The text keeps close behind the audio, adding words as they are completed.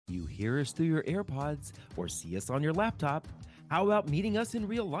hear us through your AirPods or see us on your laptop, how about meeting us in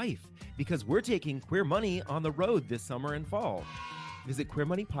real life? Because we're taking Queer Money on the road this summer and fall. Visit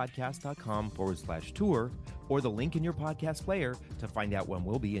queermoneypodcast.com/tour or the link in your podcast player to find out when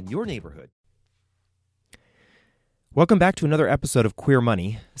we'll be in your neighborhood. Welcome back to another episode of Queer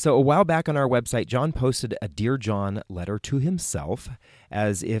Money. So a while back on our website, John posted a Dear John letter to himself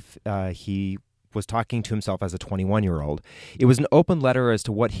as if he was talking to himself as a 21-year-old. It was an open letter as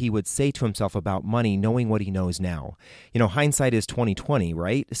to what he would say to himself about money, knowing what he knows now. You know, hindsight is 20/20,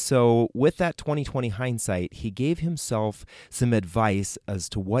 right? So with that 20/20 hindsight, he gave himself some advice as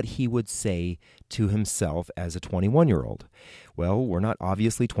to what he would say to himself as a 21-year-old. Well, we're not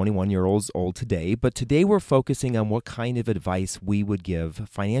obviously 21-year-olds old today, but today we're focusing on what kind of advice we would give,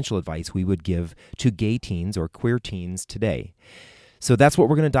 financial advice we would give to gay teens or queer teens today. So that's what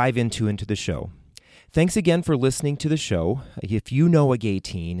we're going to dive into the show. Thanks again for listening to the show. If you know a gay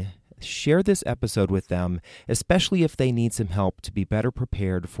teen, share this episode with them, especially if they need some help to be better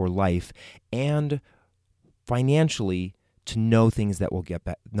prepared for life and financially to know things will get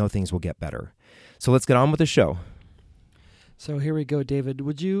better. So let's get on with the show. So here we go, David.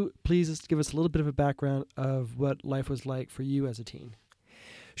 Would you please just give us a little bit of a background of what life was like for you as a teen?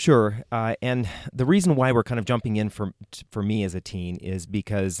 Sure, and the reason why we're kind of jumping in for me as a teen is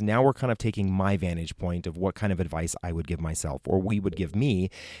because now we're kind of taking my vantage point of what kind of advice I would give myself, or we would give me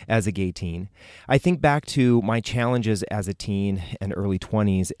as a gay teen. I think back to my challenges as a teen and early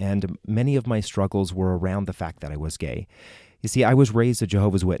 20s, and many of my struggles were around the fact that I was gay. You see, I was raised a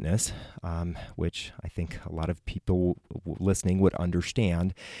Jehovah's Witness, which I think a lot of people listening would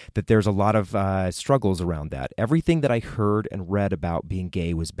understand that there's a lot of struggles around that. Everything that I heard and read about being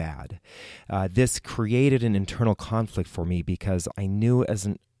gay was bad. This created an internal conflict for me because I knew as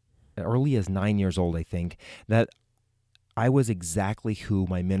early as 9 years old, I think, that I was exactly who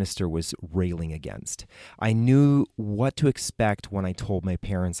my minister was railing against. I knew what to expect when I told my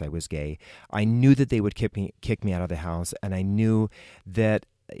parents I was gay. I knew that they would kick me out of the house, and I knew that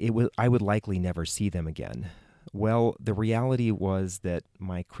I would likely never see them again. Well, the reality was that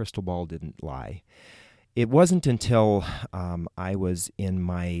my crystal ball didn't lie. It wasn't until I was in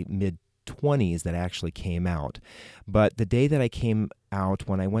my mid-20s that I actually came out. But the day that I came out,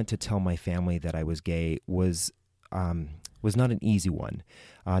 when I went to tell my family that I was gay, was not an easy one.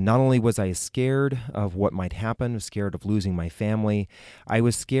 Not only was I scared of what might happen, scared of losing my family, I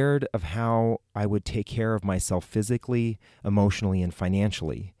was scared of how I would take care of myself physically, emotionally, and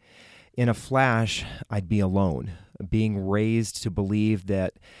financially. In a flash, I'd be alone, being raised to believe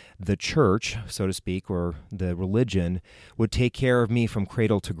that the church, so to speak, or the religion, would take care of me from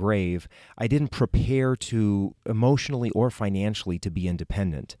cradle to grave. I didn't prepare to emotionally or financially to be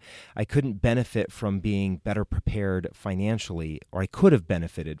independent. I couldn't benefit from being better prepared financially, or I could have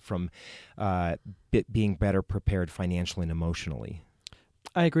benefited from being better prepared financially and emotionally.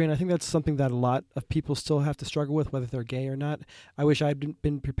 I agree, and I think that's something that a lot of people still have to struggle with, whether they're gay or not. I wish I'd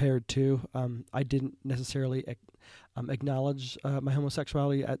been prepared too. I didn't necessarily acknowledge my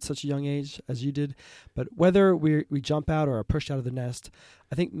homosexuality at such a young age as you did, but whether we jump out or are pushed out of the nest,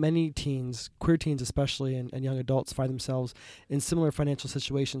 I think many teens, queer teens especially, and young adults find themselves in similar financial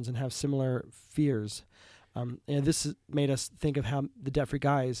situations and have similar fears. And this has made us think of how the Debt Free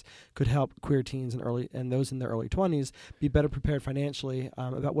Guys could help queer teens and those in their early 20s be better prepared financially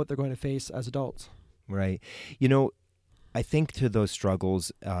about what they're going to face as adults. Right. You know, I think to those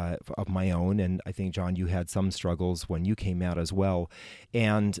struggles of my own, and I think, John, you had some struggles when you came out as well,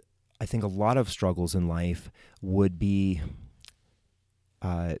 and I think a lot of struggles in life would be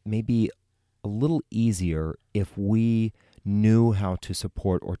maybe a little easier if we knew how to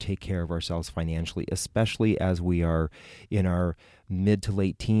support or take care of ourselves financially, especially as we are in our mid to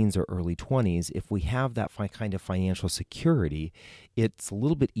late teens or early 20s. If we have that kind of financial security, it's a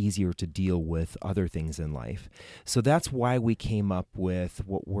little bit easier to deal with other things in life. So that's why we came up with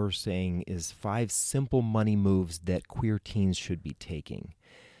what we're saying is 5 simple money moves that queer teens should be taking.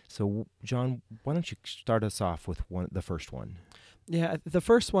 So, John, why don't you start us off with the first one? Yeah, the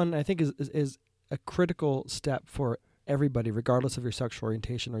first one I think is a critical step for everybody, regardless of your sexual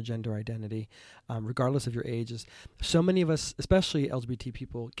orientation or gender identity, regardless of your ages. So many of us, especially LGBT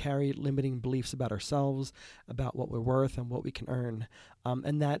people, carry limiting beliefs about ourselves, about what we're worth and what we can earn.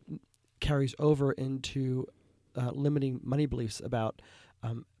 And that carries over into limiting money beliefs about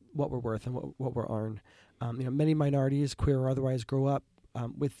what we're worth and what we're earned. Many minorities, queer or otherwise, grow up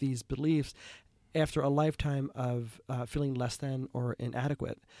with these beliefs, after a lifetime of feeling less than or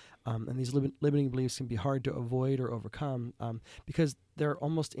inadequate. And these limiting beliefs can be hard to avoid or overcome because they're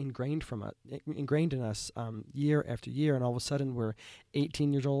almost ingrained in us year after year. And all of a sudden, we're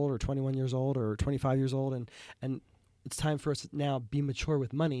 18 years old, or 21 years old, or 25 years old, and it's time for us to now be mature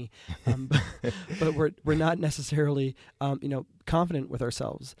with money, but we're not necessarily confident with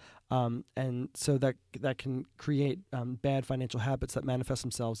ourselves. And so that can create bad financial habits that manifest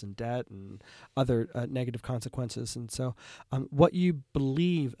themselves in debt and other negative consequences. And so what you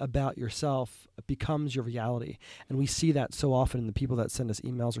believe about yourself becomes your reality. And we see that so often in the people that send us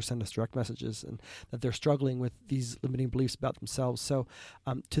emails or send us direct messages, and that they're struggling with these limiting beliefs about themselves. So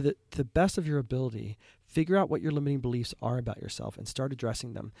to the best of your ability, figure out what your limiting beliefs are about yourself and start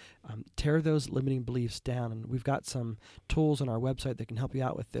addressing them. Tear those limiting beliefs down. And we've got some tools on our website that can help you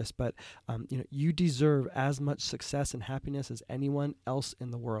out with this. But you deserve as much success and happiness as anyone else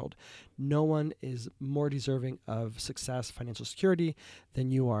in the world. No one is more deserving of success, financial security than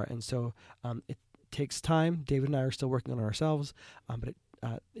you are. And so it takes time. David and I are still working on ourselves, but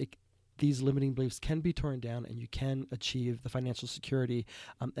these limiting beliefs can be torn down, and you can achieve the financial security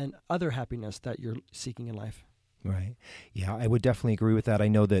and other happiness that you're seeking in life. Right. Yeah, I would definitely agree with that. I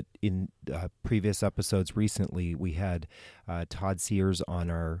know that in previous episodes recently, we had Todd Sears on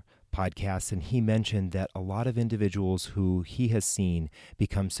our podcast, and he mentioned that a lot of individuals who he has seen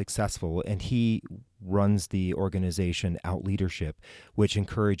become successful, and he runs the organization Out Leadership, which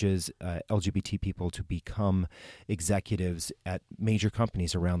encourages LGBT people to become executives at major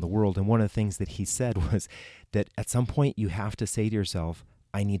companies around the world. And one of the things that he said was that at some point you have to say to yourself,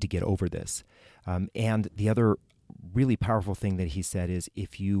 I need to get over this. And the other really powerful thing that he said is,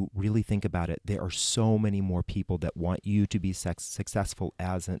 if you really think about it, there are so many more people that want you to be successful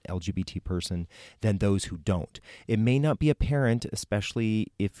as an LGBT person than those who don't. It may not be apparent,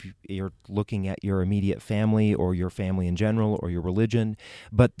 especially if you're looking at your immediate family or your family in general or your religion,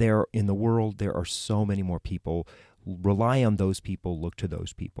 but there in the world, there are so many more people. Rely on those people, look to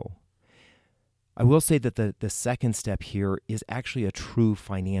those people. I will say that the second step here is actually a true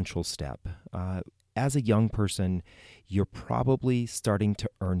financial step. As a young person, you're probably starting to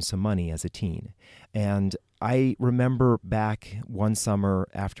earn some money as a teen. And I remember back one summer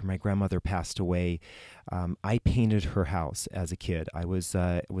after my grandmother passed away, I painted her house as a kid. I was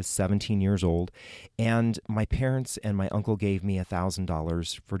 17 years old, and my parents and my uncle gave me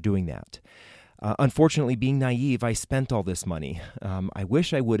 $1,000 for doing that. Unfortunately, being naive, I spent all this money. I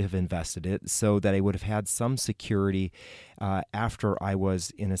wish I would have invested it so that I would have had some security after I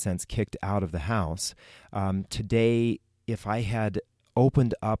was, in a sense, kicked out of the house. Today, if I had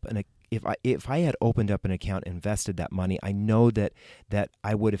opened up an account, invested that money, I know that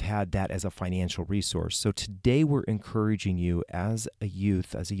I would have had that as a financial resource. So today we're encouraging you as a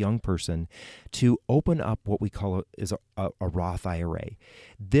youth, as a young person, to open up what we call a Roth IRA.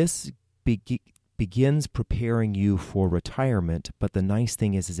 This begins preparing you for retirement, but the nice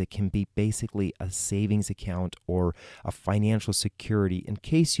thing is it can be basically a savings account or a financial security in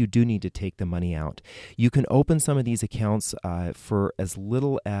case you do need to take the money out. You can open some of these accounts for as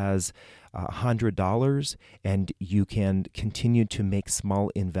little as $100, and you can continue to make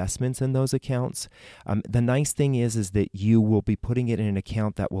small investments in those accounts. The nice thing is that you will be putting it in an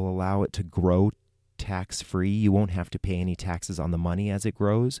account that will allow it to grow tax-free. You won't have to pay any taxes on the money as it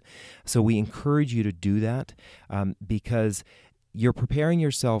grows. So we encourage you to do that because you're preparing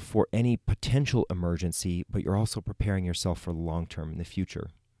yourself for any potential emergency, but you're also preparing yourself for the long term in the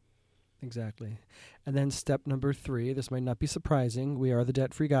future. Exactly. And then step number 3, this might not be surprising. We are the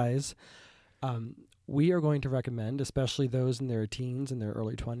Debt-Free Guys. We are going to recommend, especially those in their teens and their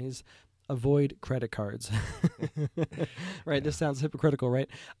early 20s, avoid credit cards. Right? This sounds hypocritical, right?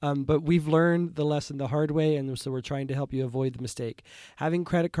 But we've learned the lesson the hard way, and so we're trying to help you avoid the mistake. Having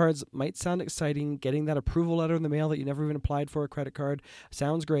credit cards might sound exciting. Getting that approval letter in the mail that you never even applied for a credit card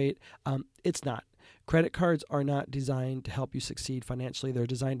sounds great. It's not. Credit cards are not designed to help you succeed financially. They're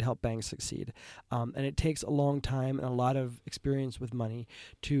designed to help banks succeed. And it takes a long time and a lot of experience with money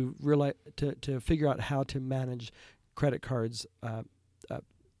to realize, to figure out how to manage credit cards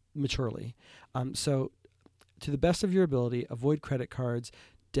maturely. So to the best of your ability, avoid credit cards.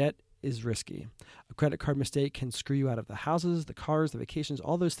 Debt is risky. A credit card mistake can screw you out of the houses, the cars, the vacations,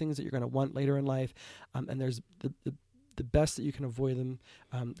 all those things that you're going to want later in life. And there's the best that you can avoid them,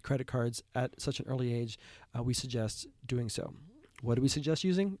 credit cards at such an early age. We suggest doing so. What do we suggest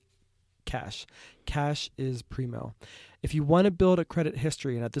using? Cash. Cash is primo. If you want to build a credit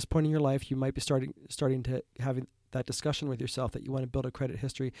history, and at this point in your life, you might be starting to having that discussion with yourself that you want to build a credit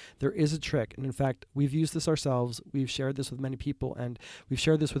history, there is a trick. And in fact, we've used this ourselves. We've shared this with many people, and we've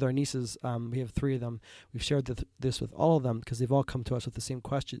shared this with our nieces. We have 3 of them. We've shared this with all of them because they've all come to us with the same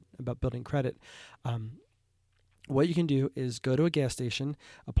question about building credit. What you can do is go to a gas station,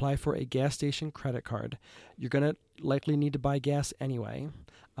 apply for a gas station credit card. You're going to likely need to buy gas anyway.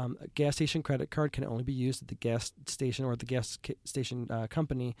 A gas station credit card can only be used at the gas station or the gas station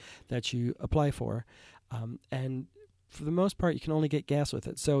company that you apply for. And for the most part, you can only get gas with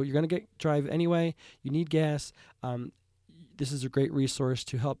it. So you're going to drive anyway. You need gas. This is a great resource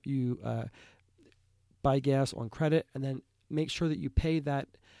to help you buy gas on credit, and then make sure that you pay that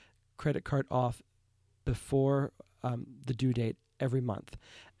credit card off before the due date every month.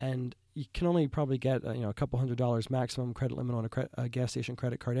 And you can only probably get a couple $100 maximum credit limit on a gas station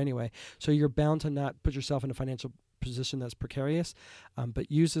credit card anyway. So you're bound to not put yourself in a financial position that's precarious.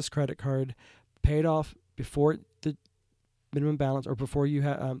 But use this credit card, pay it off before the minimum balance or before you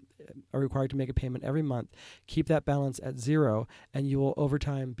are required to make a payment every month. Keep that balance at 0, and you will over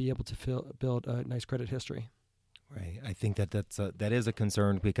time be able to build a nice credit history. Right. I think that is a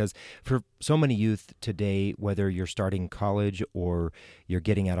concern, because for so many youth today, whether you're starting college or you're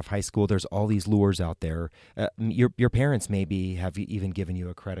getting out of high school, there's all these lures out there. Your parents maybe have even given you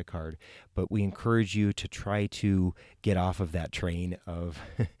a credit card, but we encourage you to try to get off of that train of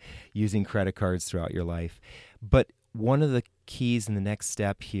using credit cards throughout your life. But one of the keys in the next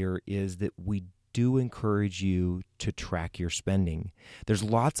step here is that we do encourage you to track your spending. There's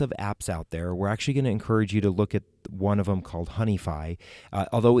lots of apps out there. We're actually going to encourage you to look at one of them called Honeyfi.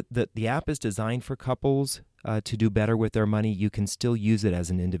 Although the app is designed for couples to do better with their money, you can still use it as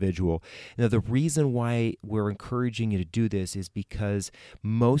an individual. Now, the reason why we're encouraging you to do this is because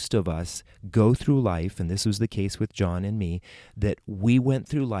most of us go through life, and this was the case with John and me, that we went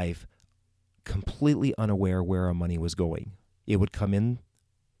through life completely unaware where our money was going. It would come in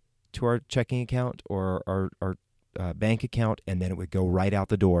to our checking account or our bank account, and then it would go right out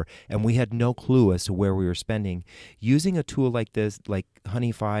the door, and we had no clue as to where we were spending. Using a tool like this, like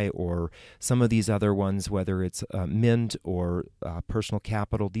Honeyfi or some of these other ones, whether it's Mint or Personal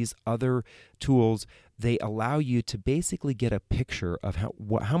Capital, these other tools, they allow you to basically get a picture of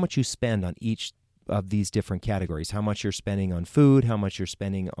how much you spend on each of these different categories, how much you're spending on food, how much you're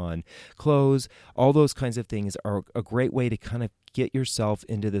spending on clothes. All those kinds of things are a great way to kind of get yourself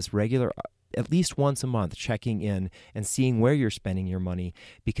into this regular, at least once a month, checking in and seeing where you're spending your money,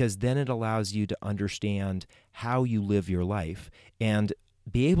 because then it allows you to understand how you live your life and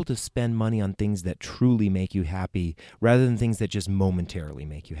be able to spend money on things that truly make you happy rather than things that just momentarily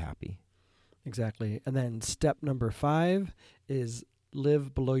make you happy. Exactly. And then step number 5 is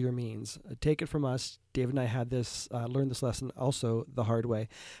live below your means. Take it from us. David and I had this, learned this lesson also the hard way.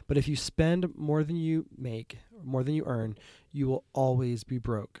 But if you spend more than you make, more than you earn, you will always be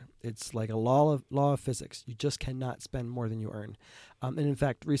broke. It's like a law of physics. You just cannot spend more than you earn. And in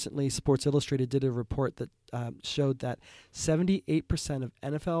fact, recently Sports Illustrated did a report that showed that 78% of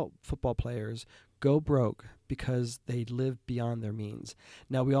NFL football players go broke because they live beyond their means.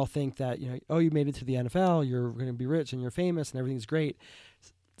 Now, we all think that, you made it to the NFL, you're going to be rich and you're famous and everything's great.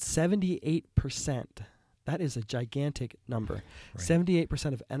 78%. That is a gigantic number. Right.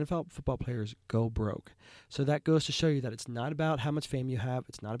 78% of NFL football players go broke. So that goes to show you that it's not about how much fame you have.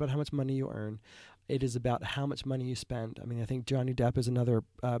 It's not about how much money you earn. It is about how much money you spend. I mean, I think Johnny Depp is another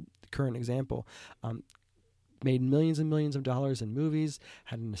current example. Made millions and millions of dollars in movies,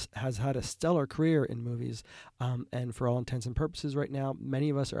 has had a stellar career in movies, and for all intents and purposes right now, many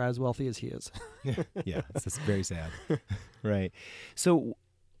of us are as wealthy as he is. Yeah, it's very sad. Right. So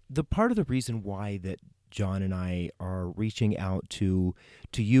the part of the reason why that John and I are reaching out to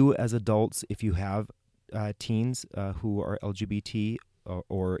you as adults, if you have teens who are LGBT,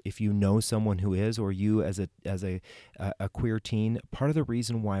 or if you know someone who is, or you as a queer teen, part of the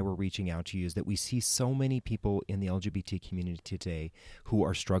reason why we're reaching out to you is that we see so many people in the LGBT community today who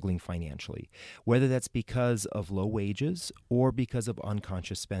are struggling financially, whether that's because of low wages or because of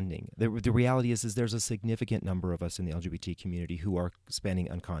unconscious spending. The reality is there's a significant number of us in the LGBT community who are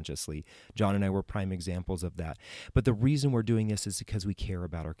spending unconsciously. John and I were prime examples of that. But the reason we're doing this is because we care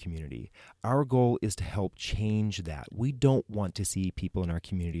about our community. Our goal is to help change that. We don't want to see people in our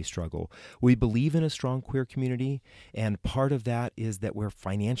community struggle. We believe in a strong queer community, and part of that is that we're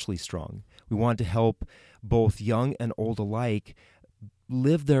financially strong. We want to help both young and old alike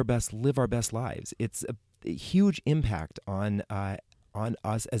live our best lives. It's a huge impact on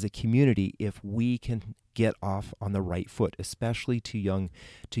us as a community if we can get off on the right foot, especially to you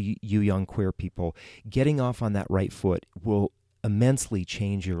young queer people. Getting off on that right foot will immensely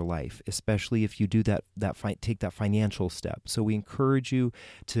change your life, especially if you do take that financial step. So we encourage you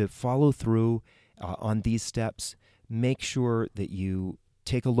to follow through on these steps. Make sure that you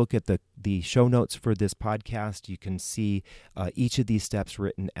take a look at the show notes for this podcast. You can see each of these steps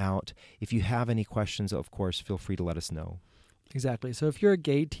written out. If you have any questions, of course, feel free to let us know. Exactly. So if you're a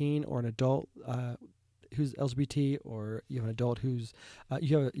gay teen or an adult who's LGBT, or you have an adult who's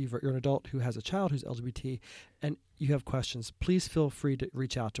you're an adult who has a child who's LGBT, and you have questions, please feel free to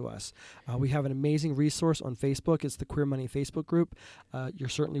reach out to us. We have an amazing resource on Facebook. It's the Queer Money Facebook group. You're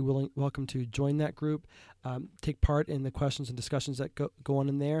certainly welcome to join that group. Take part in the questions and discussions that go on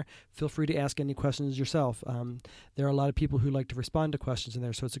in there. Feel free to ask any questions yourself. There are a lot of people who like to respond to questions in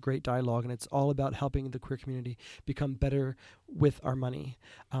there, so it's a great dialogue, and it's all about helping the queer community become better with our money.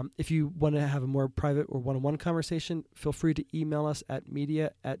 If you want to have a more private or one-on-one conversation, feel free to email us at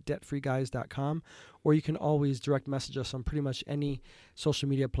media@debtfreeguys.com, or you can always direct message us on pretty much any social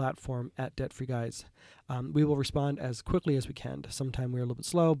media platform at Debt Free Guys. We will respond as quickly as we can. Sometime we're a little bit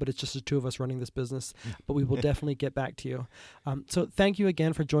slow, but it's just the two of us running this business. But we will definitely get back to you. So thank you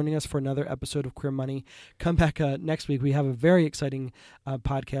again for joining us for another episode of Queer Money. Come back next week. We have a very exciting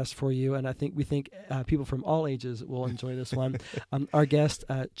podcast for you, and we think people from all ages will enjoy this one. Our guest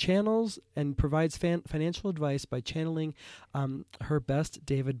channels and provides financial advice by channeling her best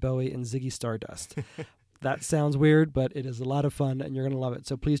David Bowie and Ziggy Stardust. That sounds weird, but it is a lot of fun, and you're going to love it.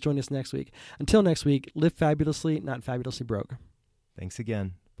 So please join us next week. Until next week, live fabulously, not fabulously broke. Thanks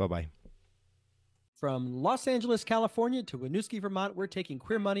again. Bye-bye. From Los Angeles, California to Winooski, Vermont, we're taking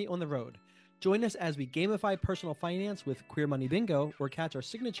Queer Money on the road. Join us as we gamify personal finance with Queer Money Bingo, or catch our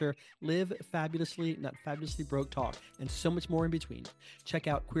signature Live Fabulously, Not Fabulously Broke talk, and so much more in between. Check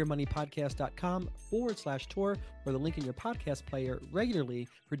out queermoneypodcast.com/tour, or the link in your podcast player regularly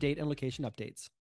for date and location updates.